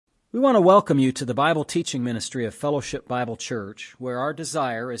We want to welcome you to the Bible teaching ministry of Fellowship Bible Church, where our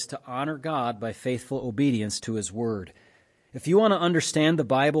desire is to honor God by faithful obedience to His Word. If you want to understand the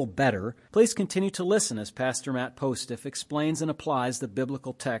Bible better, please continue to listen as Pastor Matt Postiff explains and applies the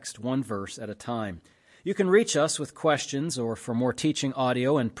biblical text one verse at a time. You can reach us with questions or for more teaching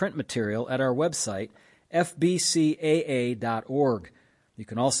audio and print material at our website, fbcaa.org. You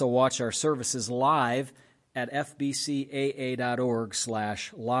can also watch our services live at fbcaa.org/live.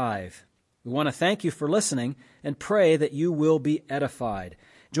 We want to thank you for listening and pray that you will be edified.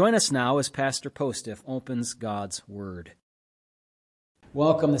 Join us now as Pastor Postiff opens God's Word.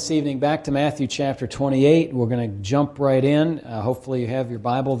 Welcome this evening back to Matthew chapter 28. We're going to jump right in. Hopefully you have your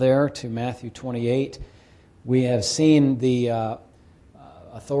Bible there to Matthew 28. We have seen the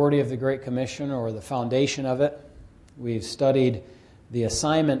authority of the Great Commission, or the foundation of it. We've studied the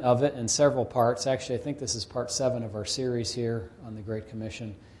assignment of it in several parts. Actually, I think this is part 7 of our series here on the Great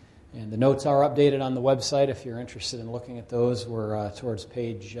Commission. And the notes are updated on the website if you're interested in looking at those. We're towards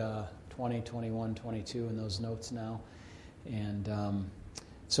page 20, 21, 22 in those notes now. And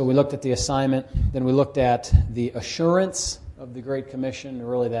so we looked at the assignment. Then we looked at the assurance of the Great Commission.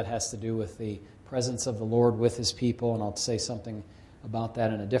 Really, that has to do with the presence of the Lord with His people, and I'll say something about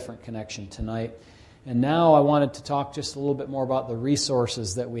that in a different connection tonight. And now I wanted to talk just a little bit more about the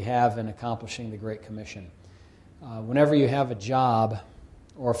resources that we have in accomplishing the Great Commission. Whenever you have a job,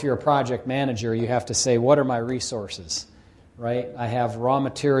 or if you're a project manager, you have to say, what are my resources, right? I have raw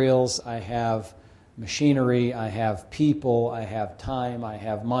materials, I have machinery, I have people, I have time, I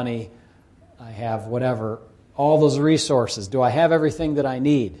have money, I have whatever. All those resources. Do I have everything that I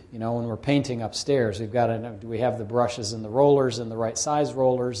need? You know, when we're painting upstairs, do we have the brushes and the rollers and the right size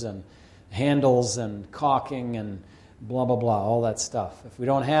rollers and handles and caulking and blah, blah, blah, all that stuff. If we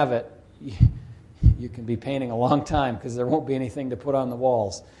don't have it, you can be painting a long time because there won't be anything to put on the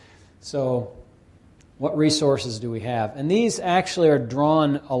walls. So what resources do we have? And these actually are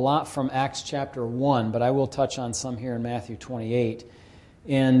drawn a lot from Acts chapter 1, but I will touch on some here in Matthew 28.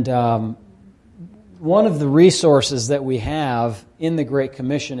 And one of the resources that we have in the Great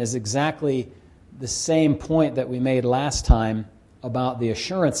Commission is exactly the same point that we made last time about the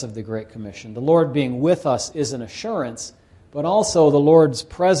assurance of the Great Commission. The Lord being with us is an assurance, but also the Lord's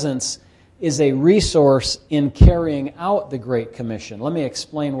presence is a resource in carrying out the Great Commission. Let me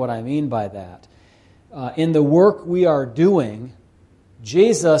explain what I mean by that. In the work we are doing,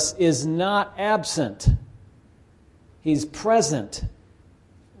 Jesus is not absent. He's present.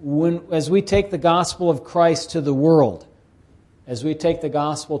 As we take the gospel of Christ to the world, as we take the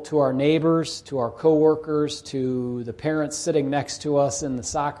gospel to our neighbors, to our coworkers, to the parents sitting next to us in the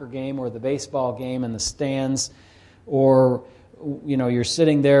soccer game or the baseball game in the stands, or you're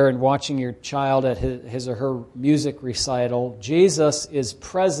sitting there and watching your child at his or her music recital, Jesus is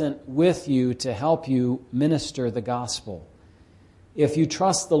present with you to help you minister the gospel. If you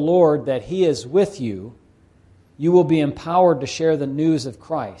trust the Lord that He is with you, you will be empowered to share the news of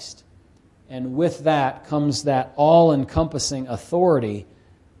Christ. And with that comes that all-encompassing authority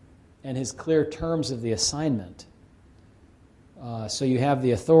and His clear terms of the assignment. So you have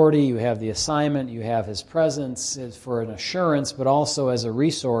the authority, you have the assignment, you have His presence for an assurance, but also as a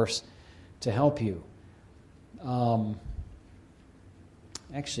resource to help you.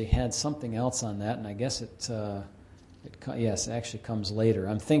 Actually had something else on that, and I guess it actually comes later.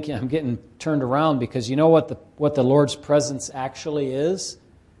 I'm getting turned around because you know what the Lord's presence actually is?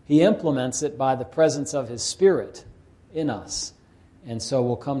 He implements it by the presence of His Spirit in us. And so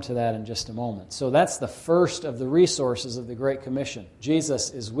we'll come to that in just a moment. So that's the first of the resources of the Great Commission. Jesus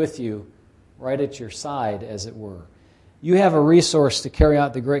is with you right at your side, as it were. You have a resource to carry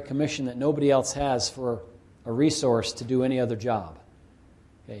out the Great Commission that nobody else has for a resource to do any other job.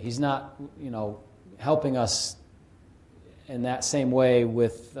 Okay, He's not, helping us in that same way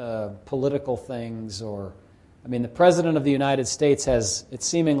with political things or... the President of the United States has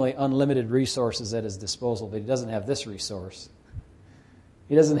seemingly unlimited resources at his disposal, but he doesn't have this resource.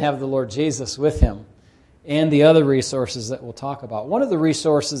 He doesn't have the Lord Jesus with him and the other resources that we'll talk about. One of the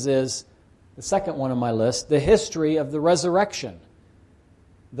resources is, the second one on my list, the history of the resurrection.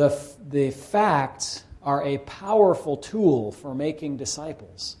 The facts are a powerful tool for making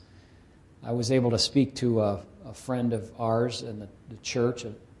disciples. I was able to speak to a friend of ours in the church,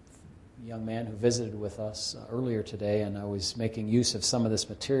 a young man who visited with us earlier today, and I was making use of some of this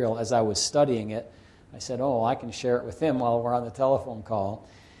material as I was studying it. I said, I can share it with him while we're on the telephone call.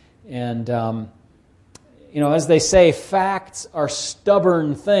 And, as they say, facts are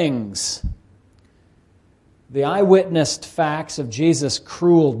stubborn things. The eyewitnessed facts of Jesus'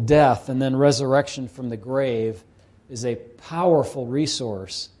 cruel death and then resurrection from the grave is a powerful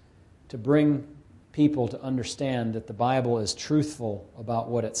resource to bring people to understand that the Bible is truthful about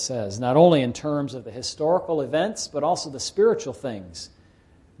what it says, not only in terms of the historical events, but also the spiritual things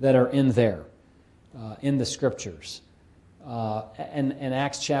that are in there, in the Scriptures. And in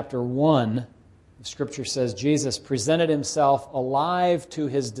Acts chapter 1, the Scripture says Jesus presented himself alive to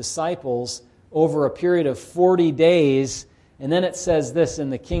his disciples over a period of 40 days. And then it says this in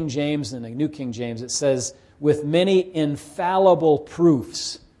the King James and the New King James. It says, with many infallible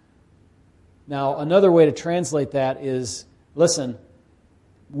proofs. Now, another way to translate that is, listen,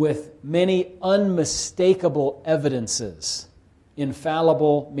 with many unmistakable evidences.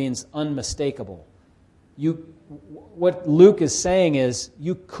 Infallible means unmistakable. What Luke is saying is,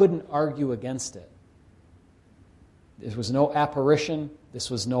 you couldn't argue against it. There was no apparition. This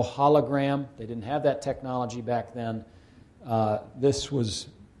was no hologram. They didn't have that technology back then. This was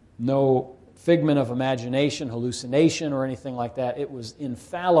no figment of imagination, hallucination, or anything like that. It was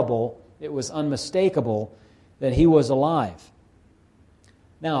infallible. It was unmistakable that he was alive.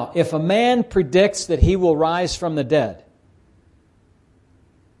 Now, if a man predicts that he will rise from the dead,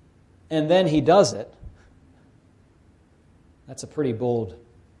 and then he does it, that's a pretty bold.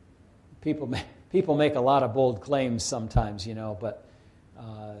 People make a lot of bold claims sometimes, but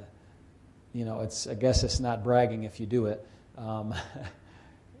I guess it's not bragging if you do it.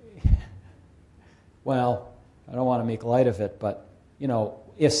 Well, I don't want to make light of it, but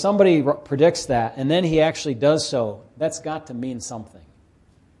if somebody predicts that and then he actually does so, that's got to mean something.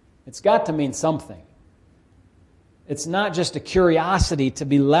 It's got to mean something. It's not just a curiosity to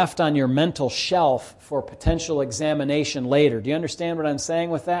be left on your mental shelf for potential examination later. Do you understand what I'm saying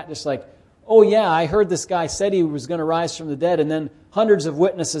with that? Just like, oh yeah, I heard this guy said he was going to rise from the dead, and then hundreds of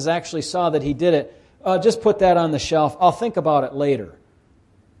witnesses actually saw that he did it. Just put that on the shelf. I'll think about it later.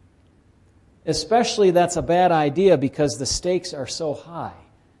 Especially that's a bad idea because the stakes are so high.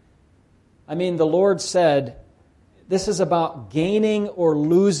 I mean, the Lord said, this is about gaining or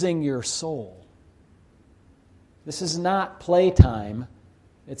losing your soul. This is not playtime.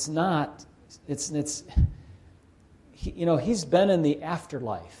 It's not, He's been in the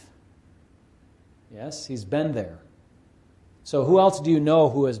afterlife. Yes, he's been there. So who else do you know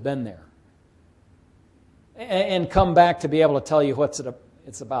who has been there? And come back to be able to tell you what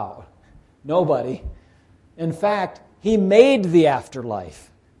it's about? Nobody. In fact, he made the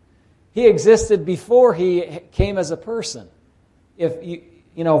afterlife. He existed before he came as a person. If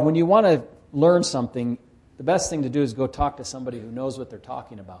when you want to learn something, the best thing to do is go talk to somebody who knows what they're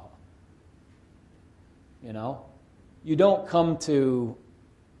talking about. You don't come to,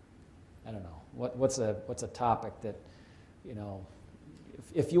 I don't know, what's a topic that,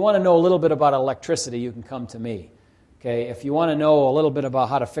 if you want to know a little bit about electricity, you can come to me. Okay, if you want to know a little bit about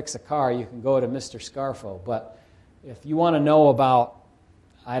how to fix a car, you can go to Mr. Scarfo. But if you want to know about,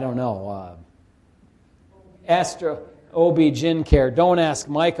 I don't know, OB-GYN care, don't ask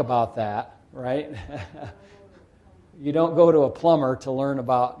Mike about that, right? You don't go to a plumber to learn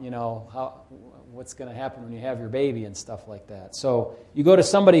about, what's going to happen when you have your baby and stuff like that. So you go to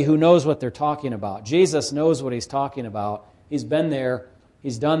somebody who knows what they're talking about. Jesus knows what he's talking about. He's been there.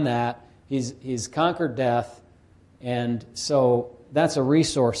 He's done that. He's conquered death. And so that's a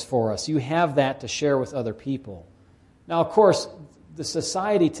resource for us. You have that to share with other people. Now, of course, the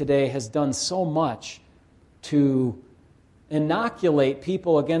society today has done so much to inoculate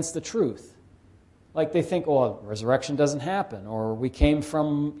people against the truth. Like they think, resurrection doesn't happen, or we came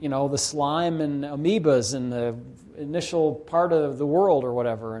from, the slime and amoebas in the initial part of the world or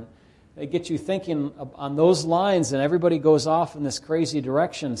whatever. And they get you thinking on those lines, and everybody goes off in this crazy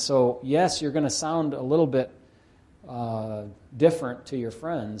direction. So, yes, you're going to sound a little bit different to your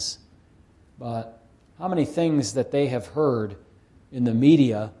friends, but how many things that they have heard in the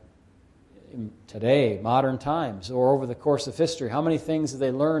media today, modern times, or over the course of history, how many things have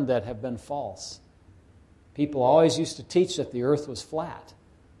they learned that have been false? People always used to teach that the earth was flat.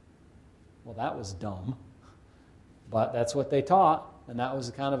 Well, that was dumb, but that's what they taught, and that was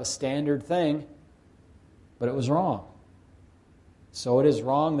kind of a standard thing, but it was wrong. So it is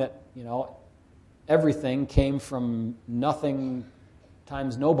wrong that, everything came from nothing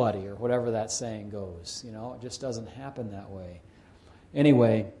times nobody, or whatever that saying goes. It just doesn't happen that way.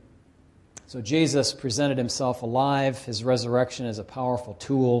 Anyway, so Jesus presented himself alive. His resurrection is a powerful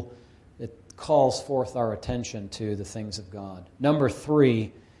tool that calls forth our attention to the things of God. Number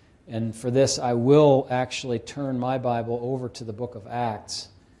 3, and for this I will actually turn my Bible over to the book of Acts,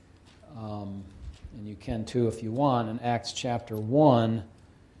 and you can too if you want, in Acts chapter 1.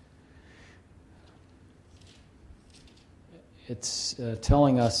 It's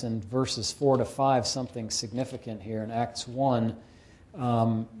telling us in verses 4 to 5 something significant here in Acts 1.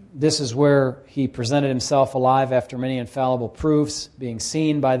 This is where he presented himself alive after many infallible proofs, being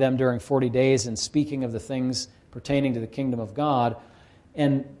seen by them during 40 days and speaking of the things pertaining to the kingdom of God.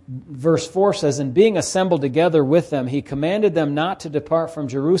 And verse 4 says, "And being assembled together with them, he commanded them not to depart from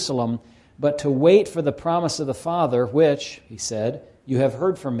Jerusalem, but to wait for the promise of the Father, which," he said, "you have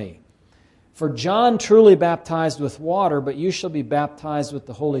heard from me. For John truly baptized with water, but you shall be baptized with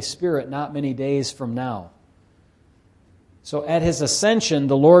the Holy Spirit not many days from now." So at his ascension,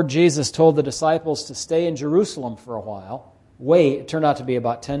 the Lord Jesus told the disciples to stay in Jerusalem for a while. Wait. It turned out to be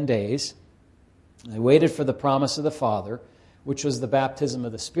about 10 days. They waited for the promise of the Father, which was the baptism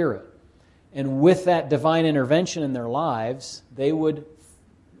of the Spirit. And with that divine intervention in their lives, they would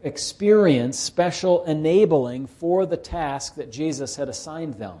experience special enabling for the task that Jesus had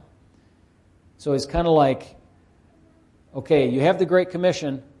assigned them. So it's kind of like, okay, you have the Great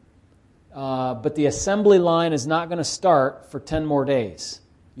Commission, but the assembly line is not going to start for 10 more days.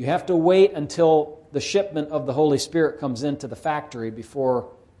 You have to wait until the shipment of the Holy Spirit comes into the factory before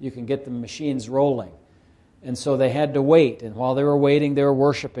you can get the machines rolling. And so they had to wait. And while they were waiting, they were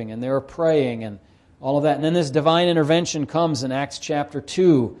worshiping and they were praying and all of that. And then this divine intervention comes in Acts chapter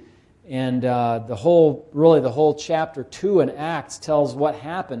 2. And the whole chapter 2 in Acts tells what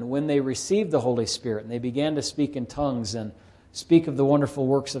happened when they received the Holy Spirit. And they began to speak in tongues and speak of the wonderful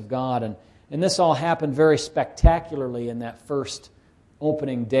works of God. And this all happened very spectacularly in that first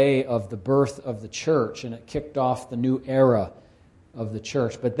opening day of the birth of the church. And it kicked off the new era of the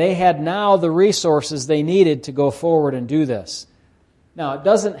church. But they had now the resources they needed to go forward and do this. Now, it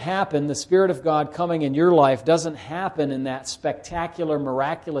doesn't happen, the Spirit of God coming in your life doesn't happen in that spectacular,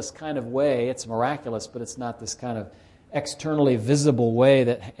 miraculous kind of way. It's miraculous, but it's not this kind of externally visible way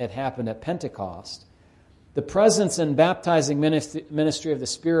that it happened at Pentecost. The presence and baptizing ministry of the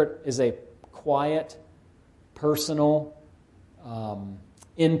Spirit is a quiet, personal,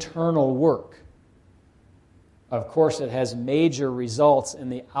 internal work. Of course, it has major results in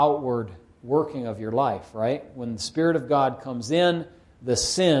the outward working of your life, right? When the Spirit of God comes in, the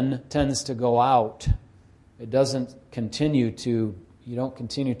sin tends to go out. It doesn't continue to, you don't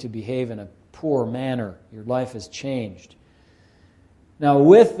continue to behave in a poor manner. Your life has changed. Now,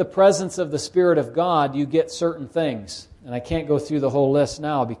 with the presence of the Spirit of God, you get certain things. And I can't go through the whole list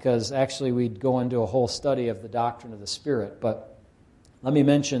now because actually we'd go into a whole study of the doctrine of the Spirit. But let me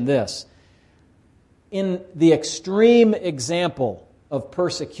mention this. In the extreme example of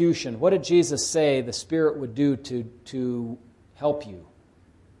persecution, what did Jesus say the Spirit would do to help you?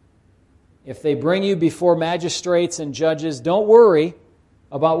 If they bring you before magistrates and judges, don't worry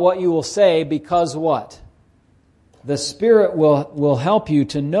about what you will say, because what? The Spirit will help you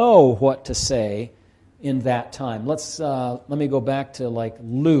to know what to say in that time. Let me go back to like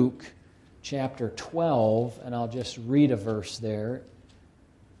Luke chapter 12, and I'll just read a verse there.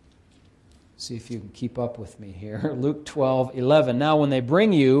 See if you can keep up with me here. Luke 12:11. "Now when they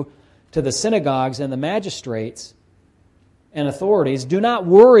bring you to the synagogues and the magistrates and authorities, do not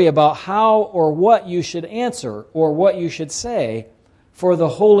worry about how or what you should answer or what you should say, for the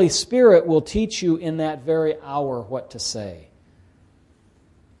Holy Spirit will teach you in that very hour what to say."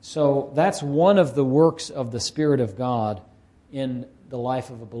 So that's one of the works of the Spirit of God in the life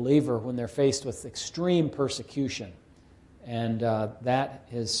of a believer when they're faced with extreme persecution. And that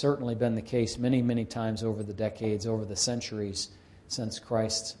has certainly been the case many, many times over the decades, over the centuries since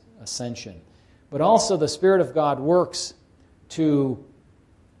Christ's ascension. But also the Spirit of God works to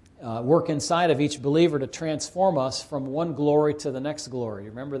work inside of each believer to transform us from one glory to the next glory.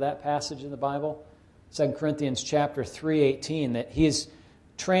 Remember that passage in the Bible? 2 Corinthians chapter 3:18, that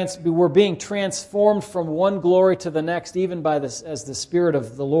we're being transformed from one glory to the next, even by this, as the Spirit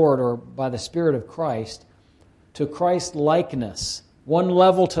of the Lord or by the Spirit of Christ, to Christ likeness, one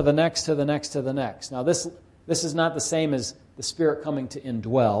level to the next, to the next, to the next. Now this is not the same as the Spirit coming to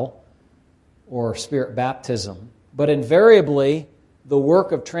indwell or Spirit baptism, but invariably the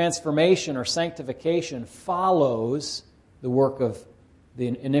work of transformation or sanctification follows the work of the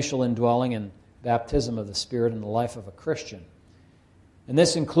initial indwelling and baptism of the Spirit in the life of a Christian. And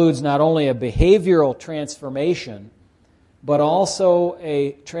this includes not only a behavioral transformation, but also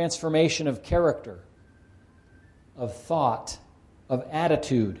a transformation of character, of thought, of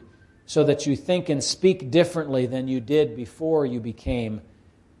attitude, so that you think and speak differently than you did before you became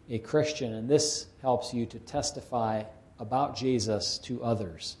a Christian. And this helps you to testify about Jesus to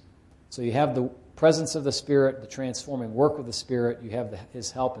others. So you have the presence of the Spirit, the transforming work of the Spirit. You have His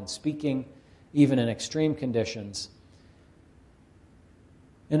help in speaking, even in extreme conditions.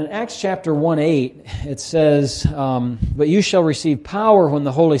 And in Acts chapter 1:8, it says, "But you shall receive power when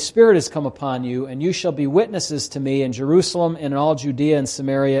the Holy Spirit has come upon you, and you shall be witnesses to me in Jerusalem and in all Judea and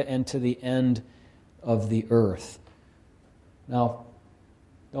Samaria and to the end of the earth." Now,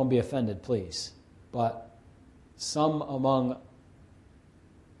 don't be offended, please, but some among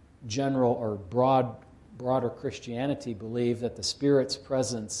general or broader Christianity believe that the Spirit's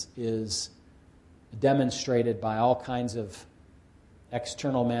presence is demonstrated by all kinds of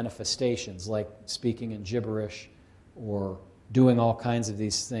external manifestations, like speaking in gibberish or doing all kinds of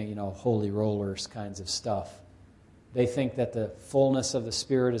these things, holy rollers kinds of stuff. They think that the fullness of the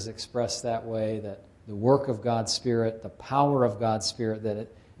Spirit is expressed that way, that the work of God's Spirit, the power of God's Spirit, that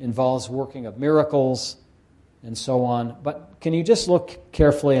it involves working of miracles and so on. But can you just look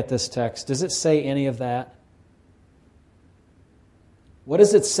carefully at this text? Does it say any of that? What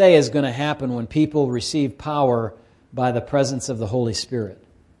does it say is going to happen when people receive power by the presence of the Holy Spirit?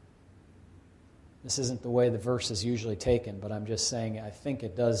 This isn't the way the verse is usually taken, but I'm just saying I think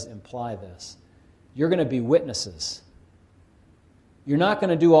it does imply this. You're going to be witnesses. You're not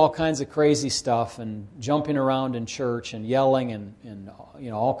going to do all kinds of crazy stuff and jumping around in church and yelling and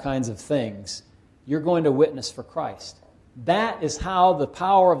all kinds of things. You're going to witness for Christ. That is how the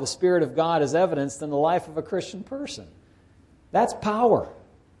power of the Spirit of God is evidenced in the life of a Christian person. That's power.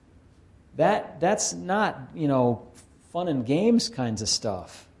 That's not, fun and games kinds of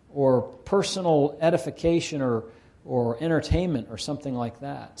stuff or personal edification or entertainment or something like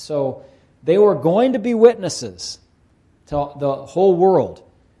that. So they were going to be witnesses to the whole world.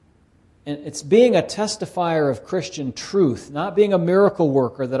 And it's being a testifier of Christian truth, not being a miracle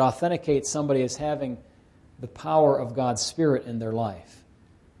worker that authenticates somebody as having the power of God's Spirit in their life.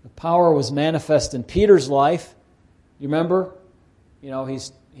 The power was manifest in Peter's life. You remember?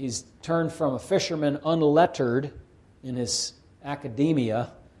 He's turned from a fisherman unlettered in his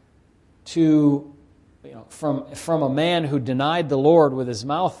academia to, from a man who denied the Lord with his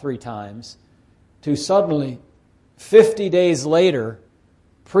mouth 3 times to suddenly, 50 days later,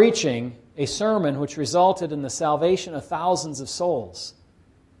 preaching a sermon which resulted in the salvation of thousands of souls.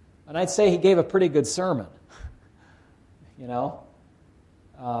 And I'd say he gave a pretty good sermon. Not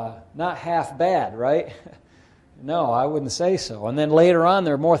half bad, right? No, I wouldn't say so. And then later on,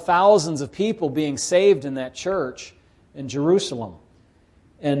 there are more thousands of people being saved in that church in Jerusalem.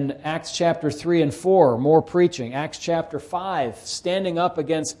 In Acts chapter 3 and 4, more preaching. Acts chapter 5, standing up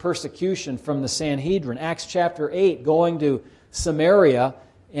against persecution from the Sanhedrin. Acts chapter 8, going to Samaria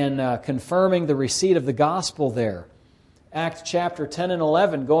and confirming the receipt of the gospel there. Acts chapter 10 and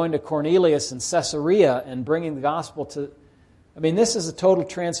 11, going to Cornelius in Caesarea and bringing the gospel to... this is a total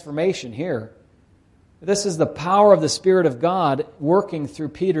transformation here. This is the power of the Spirit of God working through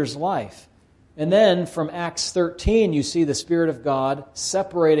Peter's life. And then from Acts 13, you see the Spirit of God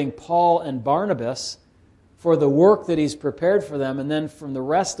separating Paul and Barnabas for the work that He's prepared for them. And then from the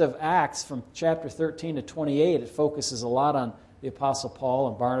rest of Acts, from chapter 13 to 28, it focuses a lot on the Apostle Paul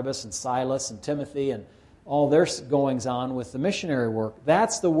and Barnabas and Silas and Timothy and all their goings-on with the missionary work.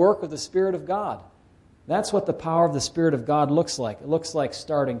 That's the work of the Spirit of God. That's what the power of the Spirit of God looks like. It looks like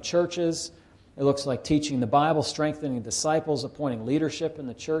starting churches. It looks like teaching the Bible, strengthening disciples, appointing leadership in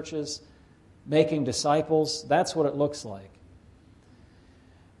the churches, making disciples. That's what it looks like.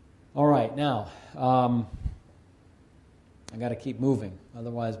 All right, now, I got to keep moving.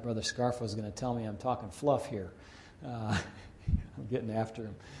 Otherwise, Brother Scarfo is going to tell me I'm talking fluff here. I'm getting after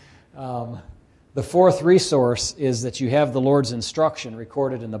him. The fourth resource is that you have the Lord's instruction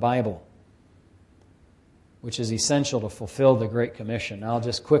recorded in the Bible, which is essential to fulfill the Great Commission. I'll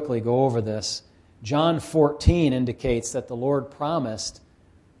just quickly go over this. John 14 indicates that the Lord promised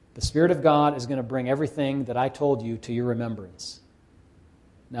the Spirit of God is going to bring everything that I told you to your remembrance.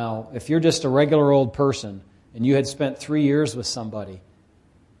 Now, if you're just a regular old person and you had spent 3 years with somebody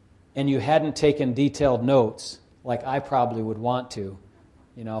and you hadn't taken detailed notes like I probably would want to,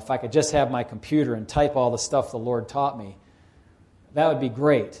 if I could just have my computer and type all the stuff the Lord taught me, that would be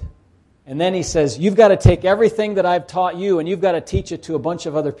great. And then he says, you've got to take everything that I've taught you and you've got to teach it to a bunch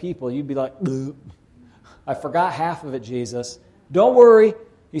of other people. You'd be like, I forgot half of it, Jesus. Don't worry.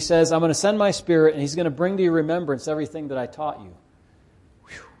 He says, I'm going to send my Spirit and He's going to bring to your remembrance everything that I taught you.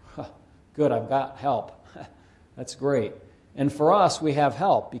 Whew. Good, I've got help. That's great. And for us, we have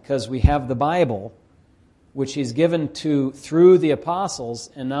help because we have the Bible, which He's given through the apostles,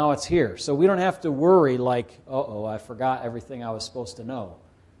 and now it's here. So we don't have to worry like, I forgot everything I was supposed to know.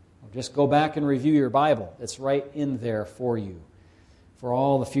 Just go back and review your Bible. It's right in there for you. For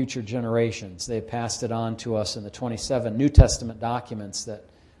all the future generations. They passed it on to us in the 27 New Testament documents that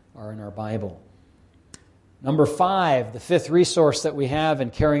are in our Bible. Number 5, the fifth resource that we have in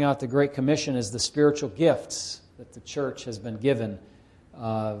carrying out the Great Commission is the spiritual gifts that the church has been given.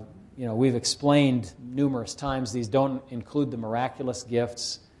 We've explained numerous times these don't include the miraculous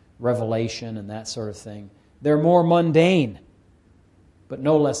gifts, revelation, and that sort of thing. They're more mundane, but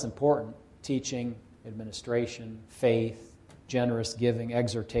no less important. Teaching, administration, faith, generous giving,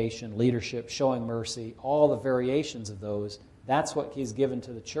 exhortation, leadership, showing mercy, all the variations of those, that's what He's given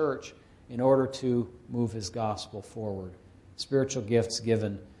to the church in order to move His gospel forward. Spiritual gifts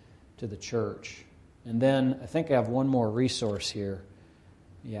given to the church. And then I think I have one more resource here.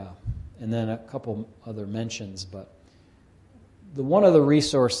 Yeah, and then a couple other mentions, but the one other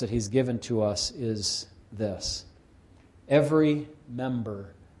resource that He's given to us is this. Every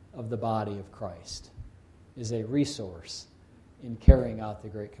member of the body of Christ is a resource in carrying out the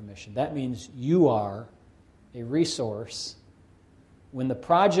Great Commission. That means you are a resource when the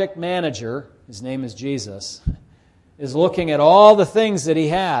project manager, his name is Jesus, is looking at all the things that he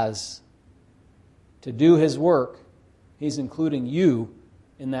has to do his work. He's including you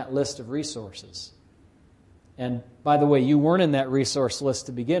in that list of resources. And by the way, you weren't in that resource list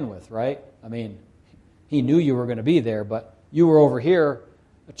to begin with, right? I mean, He knew you were going to be there, but you were over here,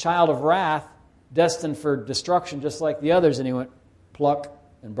 a child of wrath, destined for destruction just like the others, and He went pluck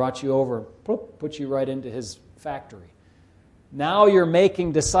and brought you over, put you right into His factory. Now you're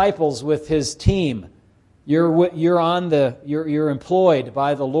making disciples with His team. You're employed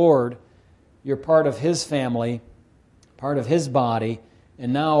by the Lord. You're part of His family, part of His body,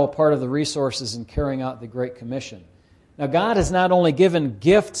 and now a part of the resources in carrying out the Great Commission. Now God has not only given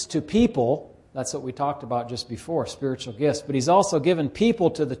gifts to people, that's what we talked about just before, spiritual gifts, but He's also given people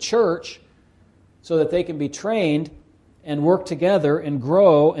to the church so that they can be trained and work together and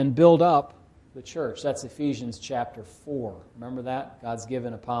grow and build up the church. That's Ephesians chapter 4. Remember that? God's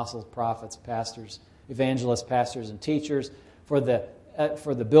given apostles, prophets, pastors, evangelists, pastors, and teachers for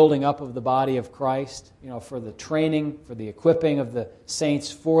the building up of the body of Christ, for the training, for the equipping of the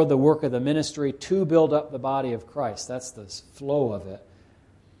saints for the work of the ministry to build up the body of Christ. That's the flow of it.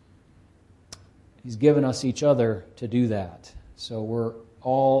 He's given us each other to do that. So we're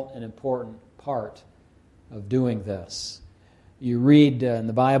all an important part of doing this. You read in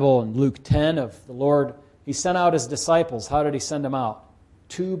the Bible in Luke 10 of the Lord, He sent out His disciples. How did He send them out?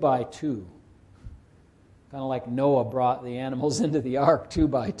 2 by 2. Kind of like Noah brought the animals into the ark 2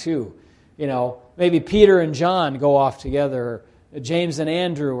 by 2. Maybe Peter and John go off together, or James and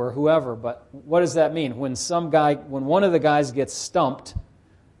Andrew, or whoever. But what does that mean? When one of the guys gets stumped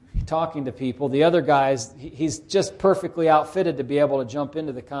talking to people, the other guys, he's just perfectly outfitted to be able to jump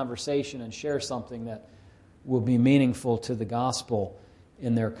into the conversation and share something that will be meaningful to the gospel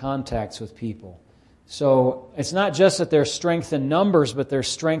in their contacts with people. So it's not just that there's strength in numbers, but there's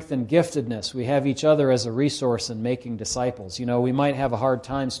strength in giftedness. We have each other as a resource in making disciples. We might have a hard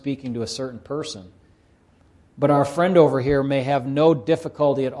time speaking to a certain person, but our friend over here may have no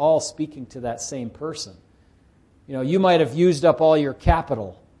difficulty at all speaking to that same person. You might have used up all your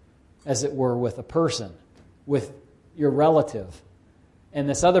capital, as it were, with a person, with your relative. And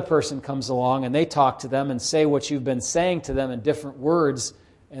this other person comes along and they talk to them and say what you've been saying to them in different words,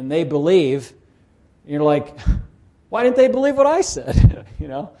 and they believe. You're like, why didn't they believe what I said?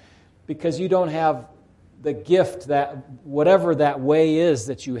 Because you don't have the gift that whatever that way is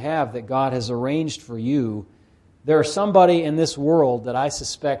that you have that God has arranged for you. There's somebody in this world that I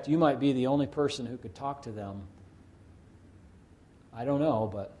suspect you might be the only person who could talk to them. I don't know,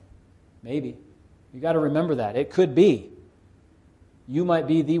 but maybe. You got to remember that. It could be. You might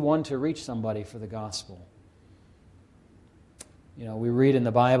be the one to reach somebody for the gospel. We read in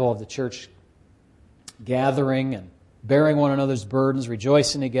the Bible of the church gathering and bearing one another's burdens,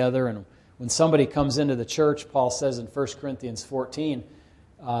 rejoicing together. And when somebody comes into the church, Paul says in 1 Corinthians 14,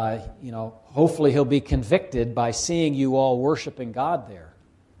 hopefully he'll be convicted by seeing you all worshiping God there.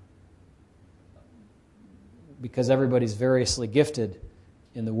 Because everybody's variously gifted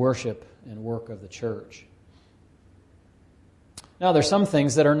in the worship and work of the church. Now, there's some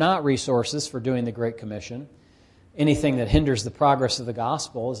things that are not resources for doing the Great Commission. Anything that hinders the progress of the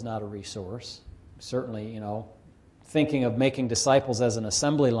gospel is not a resource. Certainly, thinking of making disciples as an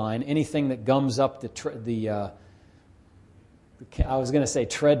assembly line, anything that gums up the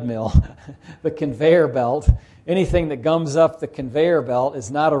treadmill, the conveyor belt, anything that gums up the conveyor belt is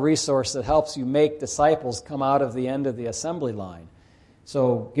not a resource that helps you make disciples come out of the end of the assembly line.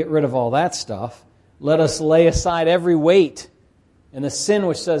 So get rid of all that stuff. Let us lay aside every weight and the sin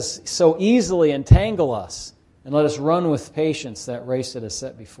which does so easily entangle us, and let us run with patience that race that is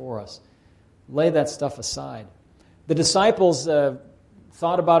set before us. Lay that stuff aside. The disciples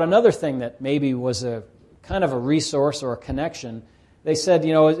thought about another thing that maybe was a kind of a resource or a connection. They said,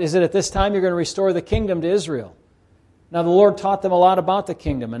 is it at this time you're going to restore the kingdom to Israel? Now, the Lord taught them a lot about the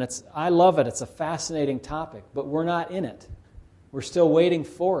kingdom, and I love it. It's a fascinating topic, but we're not in it. We're still waiting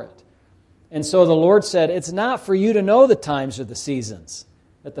for it. And so the Lord said, it's not for you to know the times or the seasons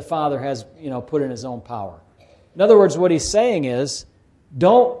that the Father has, put in His own power. In other words, what He's saying is,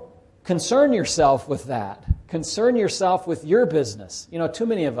 don't concern yourself with that. Concern yourself with your business. Too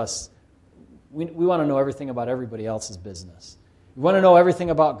many of us, we want to know everything about everybody else's business. We want to know everything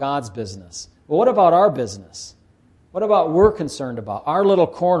about God's business. Well, what about our business? What about what we're concerned about? Our little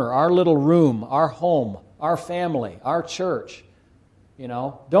corner, our little room, our home, our family, our church.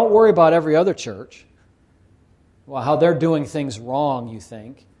 Don't worry about every other church. Well, how they're doing things wrong, you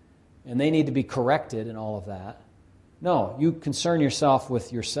think, and they need to be corrected and all of that. No, you concern yourself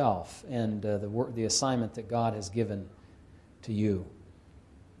with yourself and the assignment that God has given to you.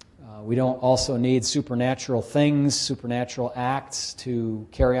 We don't also need supernatural things, supernatural acts to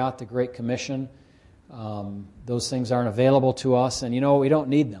carry out the Great Commission. Those things aren't available to us, and we don't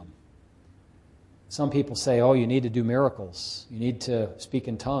need them. Some people say, you need to do miracles. You need to speak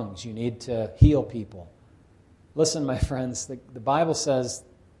in tongues. You need to heal people. Listen, my friends, the Bible says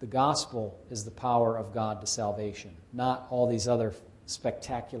the gospel is the power of God to salvation, not all these other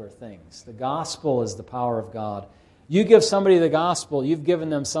spectacular things. The gospel is the power of God. You give somebody the gospel, you've given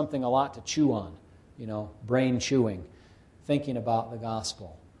them something a lot to chew on, brain chewing, thinking about the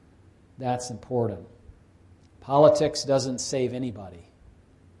gospel. That's important. Politics doesn't save anybody.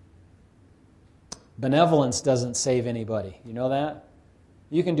 Benevolence doesn't save anybody. You know that?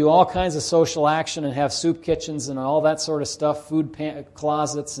 You can do all kinds of social action and have soup kitchens and all that sort of stuff, food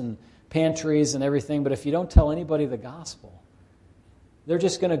closets and pantries and everything, but if you don't tell anybody the gospel, they're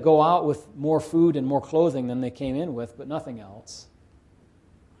just going to go out with more food and more clothing than they came in with, but nothing else.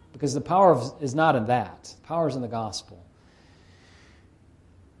 Because the power is not in that. The power is in the gospel.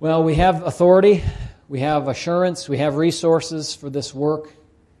 Well, we have authority, we have assurance, we have resources for this work,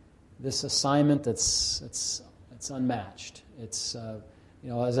 this assignment it's unmatched. It's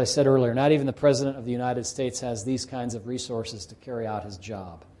as I said earlier, not even the President of the United States has these kinds of resources to carry out his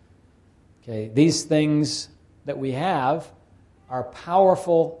job. Okay, these things that we have are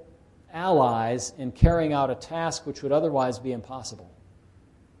powerful allies in carrying out a task which would otherwise be impossible.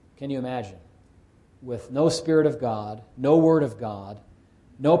 Can you imagine? With no Spirit of God, no Word of God,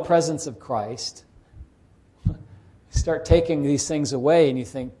 no presence of Christ, you start taking these things away and you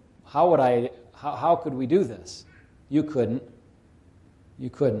think, how could we do this? You couldn't. You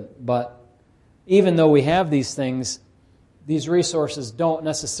couldn't. But even though we have these things, these resources don't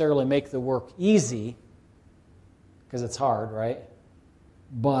necessarily make the work easy, because it's hard, right?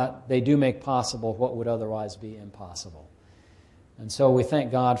 But they do make possible what would otherwise be impossible. And so we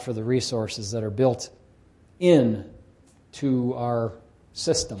thank God for the resources that are built in to our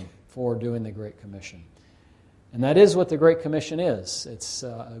system for doing the Great Commission. And that is what the Great Commission is. It's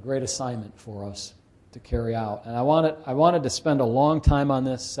a great assignment for us to carry out. And I wanted to spend a long time on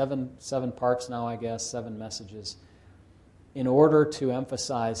this, seven parts now, I guess, 7 messages, in order to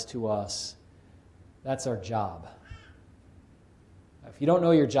emphasize to us that's our job. If you don't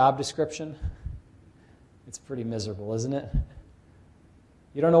know your job description, it's pretty miserable, isn't it?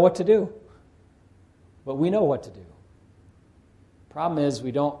 You don't know what to do. But we know what to do. Problem is,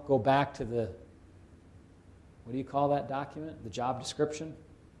 we don't go back to the, what do you call that document? The job description?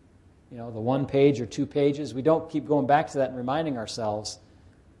 The 1 page or 2 pages. We don't keep going back to that and reminding ourselves,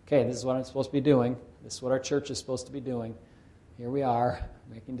 okay, this is what I'm supposed to be doing. This is what our church is supposed to be doing. Here we are,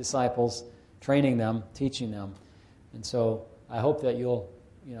 making disciples, training them, teaching them. And so I hope that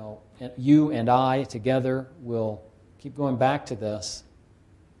you and I together will keep going back to this,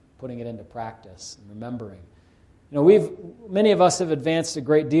 putting it into practice and remembering. Many of us have advanced a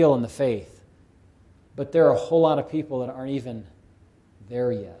great deal in the faith, but there are a whole lot of people that aren't even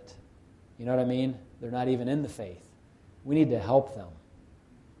there yet. You know what I mean? They're not even in the faith. We need to help them.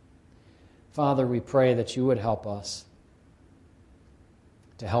 Father, we pray that you would help us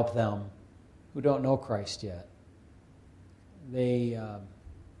to help them who don't know Christ yet. They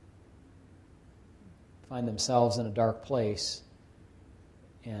find themselves in a dark place,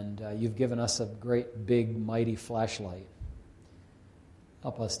 and you've given us a great, big, mighty flashlight.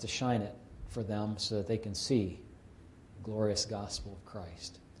 Help us to shine it for them so that they can see the glorious gospel of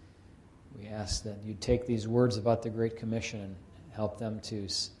Christ. We ask that you take these words about the Great Commission and help them to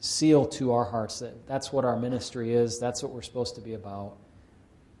seal to our hearts that that's what our ministry is, that's what we're supposed to be about.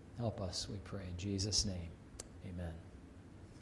 Help us, we pray, in Jesus' name. Amen.